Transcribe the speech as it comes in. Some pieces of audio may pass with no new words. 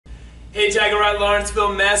Hey Tiger Rod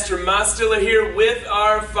Lawrenceville, Master Mostilla here with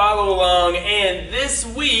our follow along, and this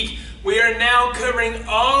week we are now covering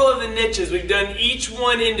all of the niches. We've done each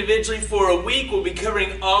one individually for a week. We'll be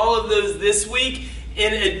covering all of those this week.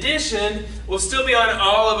 In addition, we'll still be on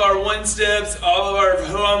all of our one steps, all of our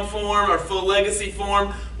Hoam form, our full legacy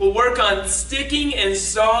form. We'll work on sticking and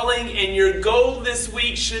stalling, and your goal this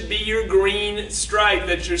week should be your green stripe.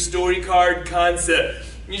 That's your story card concept.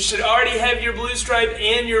 You should already have your blue stripe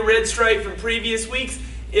and your red stripe from previous weeks.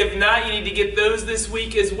 If not, you need to get those this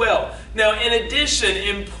week as well. Now, in addition,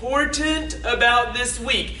 important about this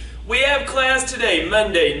week, we have class today,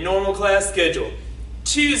 Monday, normal class schedule.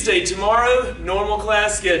 Tuesday, tomorrow, normal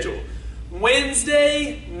class schedule.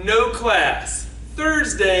 Wednesday, no class.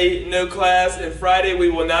 Thursday, no class. And Friday, we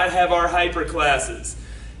will not have our hyper classes.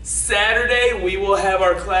 Saturday, we will have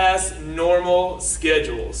our class normal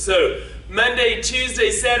schedule. So, Monday, Tuesday,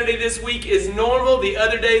 Saturday this week is normal. The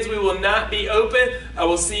other days we will not be open. I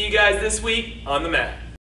will see you guys this week on the mat.